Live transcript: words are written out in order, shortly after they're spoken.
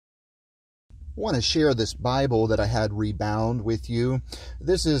Want to share this Bible that I had rebound with you.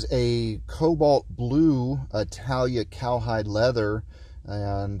 This is a cobalt blue Italia cowhide leather,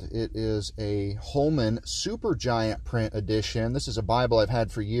 and it is a Holman super giant print edition. This is a Bible I've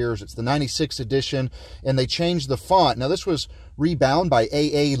had for years. It's the 96 edition, and they changed the font. Now, this was rebound by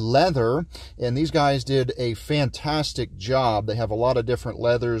AA Leather, and these guys did a fantastic job. They have a lot of different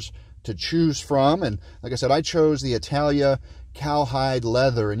leathers to choose from, and like I said, I chose the Italia cowhide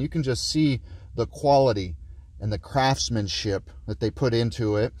leather, and you can just see the quality and the craftsmanship that they put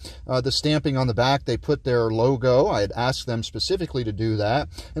into it. The stamping on the back, they put their logo. I had asked them specifically to do that.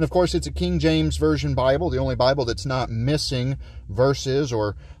 And of course, it's a King James Version Bible, the only Bible that's not missing verses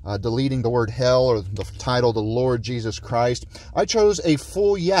or deleting the word hell or the title, the Lord Jesus Christ. I chose a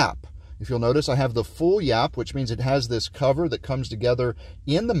full Yapp. If you'll notice, I have the full Yapp, which means it has this cover that comes together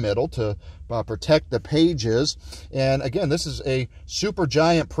in the middle to protect the pages. And again, this is a super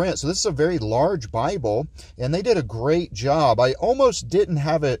giant print. So this is a very large Bible, and they did a great job. I almost didn't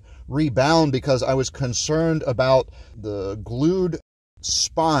have it rebound because I was concerned about the glued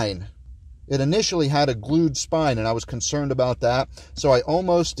spine. It initially had a glued spine, and I was concerned about that. So I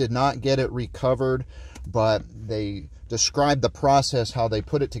almost did not get it recovered, but they describe the process, how they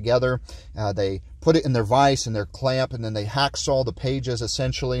put it together. They put it in their vise and their clamp, and then they hacksaw the pages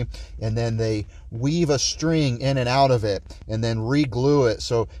essentially, and then they weave a string in and out of it and then re-glue it.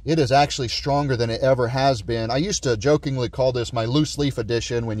 So it is actually stronger than it ever has been. I used to jokingly call this my loose leaf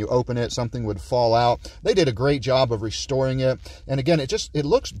edition. When you open it, something would fall out. They did a great job of restoring it, and again, it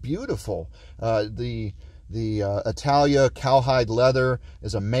looks beautiful. The Italia cowhide leather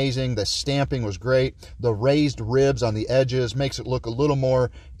is amazing. The stamping was great. The raised ribs on the edges makes it look a little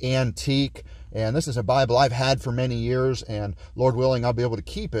more antique. And this is a Bible I've had for many years, and Lord willing, I'll be able to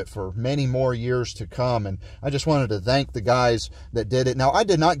keep it for many more years to come. And I just wanted to thank the guys that did it. Now, I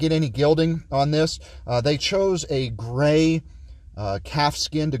did not get any gilding on this. They chose a gray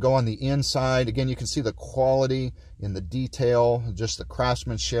calfskin to go on the inside. Again, you can see the quality in the detail, just the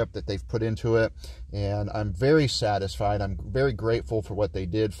craftsmanship that they've put into it, and I'm very satisfied. I'm very grateful for what they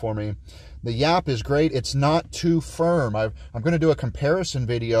did for me. The Yapp is great. It's not too firm. I'm going to do a comparison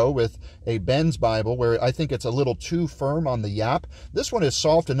video with a Ben's Bible where I think it's a little too firm on the Yapp. This one is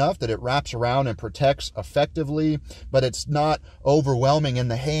soft enough that it wraps around and protects effectively, but it's not overwhelming in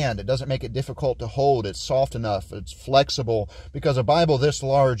the hand. It doesn't make it difficult to hold. It's soft enough. It's flexible, because a Bible this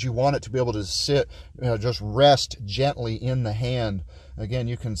large, you want it to be able to sit, just rest gently in the hand. Again,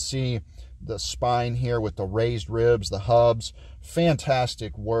 you can see the spine here with the raised ribs, the hubs.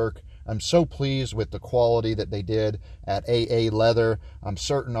 Fantastic work. I'm so pleased with the quality that they did at AA Leather. I'm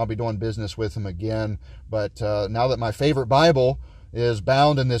certain I'll be doing business with them again. But now that my favorite Bible is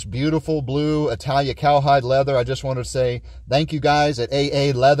bound in this beautiful blue Italia cowhide leather, I just want to say thank you guys at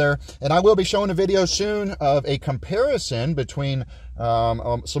AA Leather. And I will be showing a video soon of a comparison between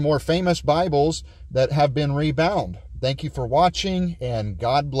some more famous Bibles that have been rebound. Thank you for watching, and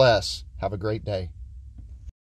God bless. Have a great day.